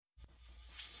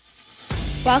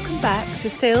Welcome back to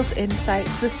Sales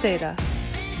Insights with Sarah.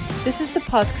 This is the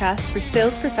podcast for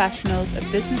sales professionals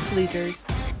and business leaders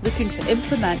looking to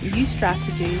implement new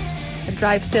strategies and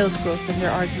drive sales growth in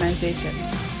their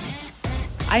organisations.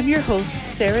 I'm your host,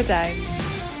 Sarah Downs,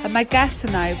 and my guests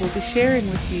and I will be sharing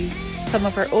with you some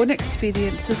of our own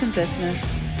experiences in business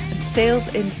and sales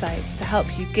insights to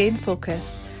help you gain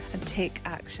focus and take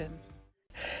action.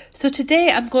 So today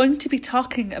I'm going to be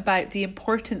talking about the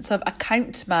importance of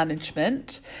account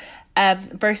management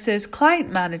versus client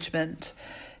management.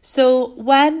 So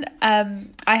when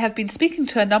I have been speaking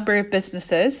to a number of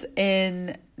businesses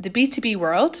in the B2B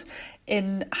world,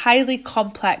 in highly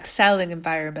complex selling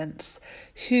environments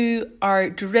who are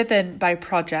driven by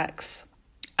projects.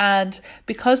 And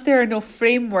because there are no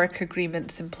framework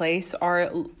agreements in place or,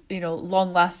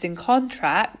 long-lasting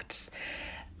contracts,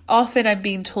 often I'm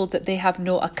being told that they have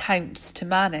no accounts to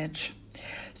manage.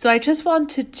 So I just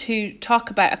wanted to talk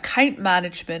about account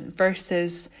management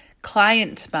versus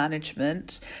client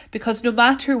management, because no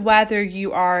matter whether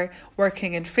you are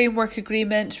working in framework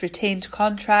agreements, retained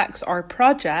contracts, or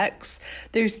projects,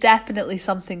 there's definitely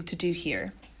something to do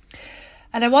here.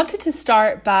 And I wanted to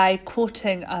start by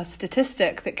quoting a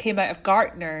statistic that came out of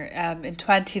Gartner in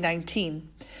 2019,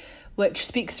 which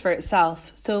speaks for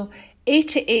itself. So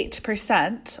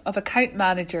 88% of account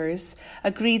managers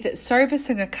agree that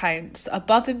servicing accounts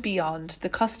above and beyond the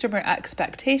customer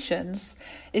expectations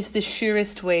is the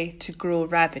surest way to grow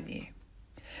revenue.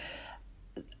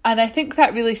 And I think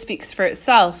that really speaks for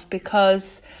itself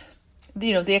because,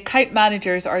 the account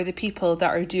managers are the people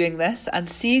that are doing this and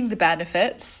seeing the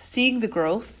benefits, seeing the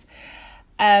growth.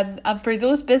 And for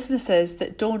those businesses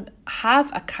that don't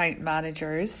have account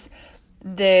managers,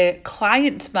 the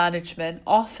client management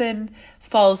often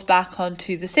falls back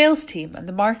onto the sales team and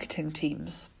the marketing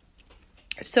teams.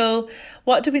 So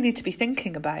what do we need to be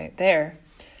thinking about there?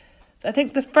 I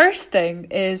think the first thing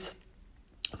is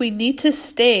we need to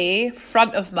stay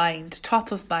front of mind,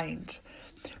 top of mind.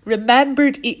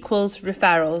 Remembered equals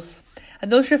referrals.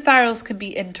 And those referrals can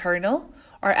be internal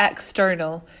or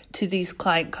external to these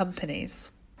client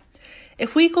companies.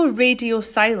 If we go radio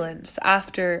silence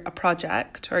after a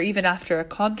project or even after a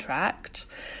contract,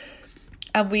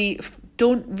 and we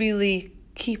don't really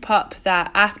keep up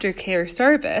that aftercare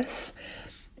service,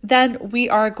 then we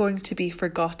are going to be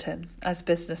forgotten as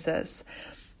businesses.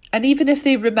 And even if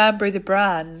they remember the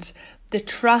brand, the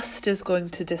trust is going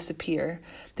to disappear.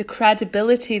 The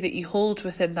credibility that you hold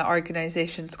within the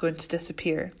organisation is going to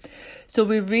disappear. So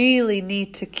we really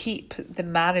need to keep the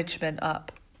management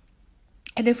up.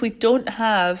 And if we don't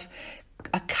have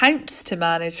accounts to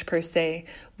manage per se,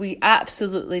 we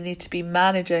absolutely need to be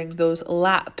managing those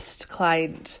lapsed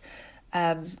client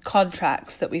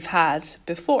contracts that we've had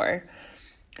before,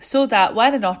 so that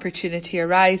when an opportunity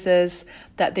arises,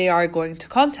 that they are going to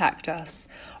contact us.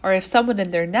 Or if someone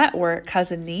in their network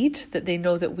has a need that they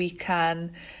know that we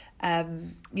can,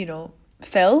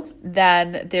 fill,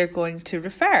 then they're going to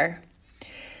refer.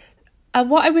 And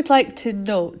what I would like to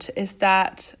note is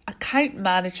that account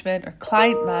management or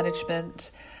client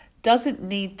management doesn't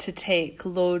need to take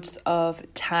loads of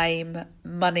time,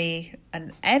 money,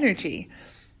 and energy.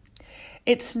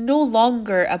 It's no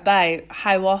longer about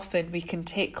how often we can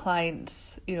take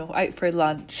clients, out for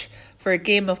lunch, for a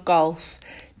game of golf,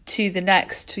 to the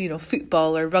next,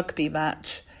 football or rugby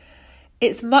match.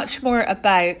 It's much more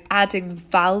about adding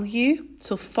value,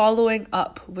 so following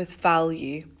up with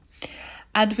value.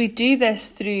 And we do this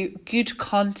through good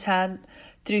content,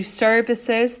 through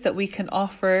services that we can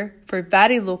offer for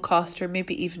very low cost or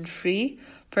maybe even free.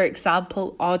 For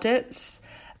example, audits,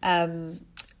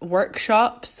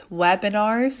 workshops,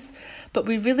 webinars. But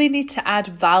we really need to add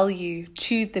value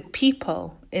to the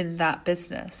people in that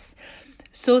business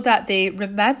so that they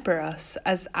remember us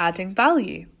as adding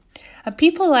value. And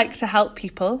people like to help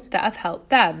people that have helped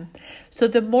them. So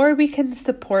the more we can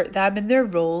support them in their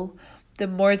role, the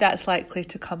more that's likely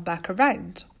to come back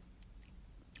around.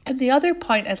 And the other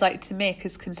point I'd like to make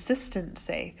is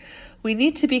consistency. We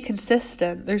need to be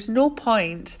consistent. There's no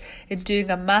point in doing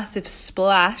a massive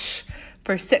splash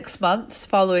for 6 months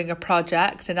following a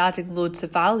project and adding loads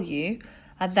of value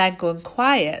and then going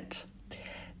quiet.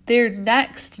 Their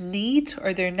next need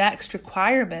or their next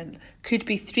requirement could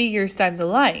be 3 years down the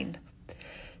line.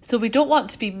 So we don't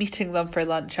want to be meeting them for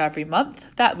lunch every month.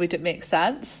 That wouldn't make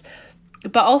sense.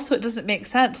 But also it doesn't make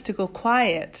sense to go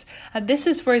quiet. And this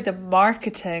is where the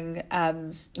marketing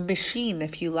machine,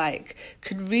 if you like,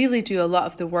 can really do a lot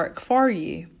of the work for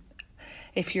you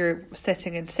if you're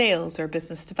sitting in sales or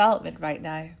business development right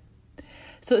now.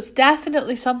 So it's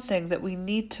definitely something that we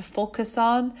need to focus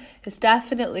on. It's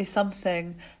definitely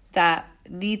something that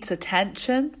needs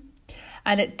attention.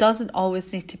 and it doesn't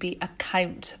always need to be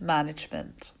account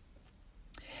management.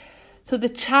 So the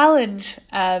challenge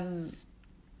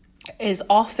is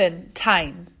often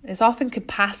time, is often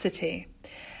capacity,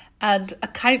 and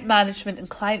account management and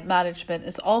client management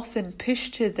is often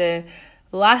pushed to the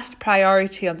last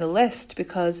priority on the list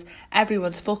because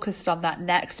everyone's focused on that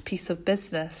next piece of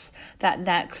business, that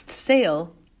next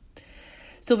sale.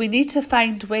 So we need to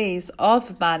find ways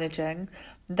of managing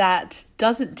that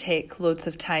doesn't take loads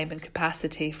of time and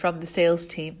capacity from the sales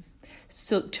team,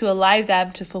 so to allow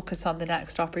them to focus on the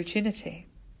next opportunity.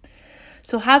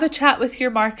 So have a chat with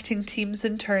your marketing teams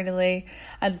internally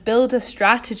and build a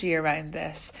strategy around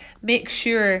this. Make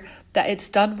sure that it's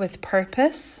done with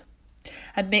purpose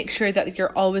and make sure that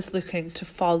you're always looking to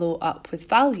follow up with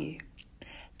value.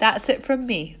 That's it from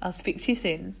me. I'll speak to you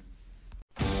soon.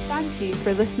 Thank you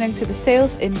for listening to the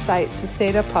Sales Insights with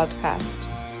Sarah podcast.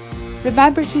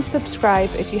 Remember to subscribe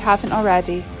if you haven't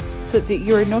already so that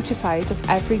you're notified of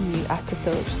every new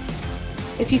episode.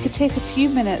 If you could take a few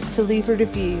minutes to leave a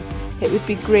review, it would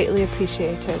be greatly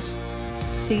appreciated.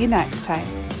 See you next time.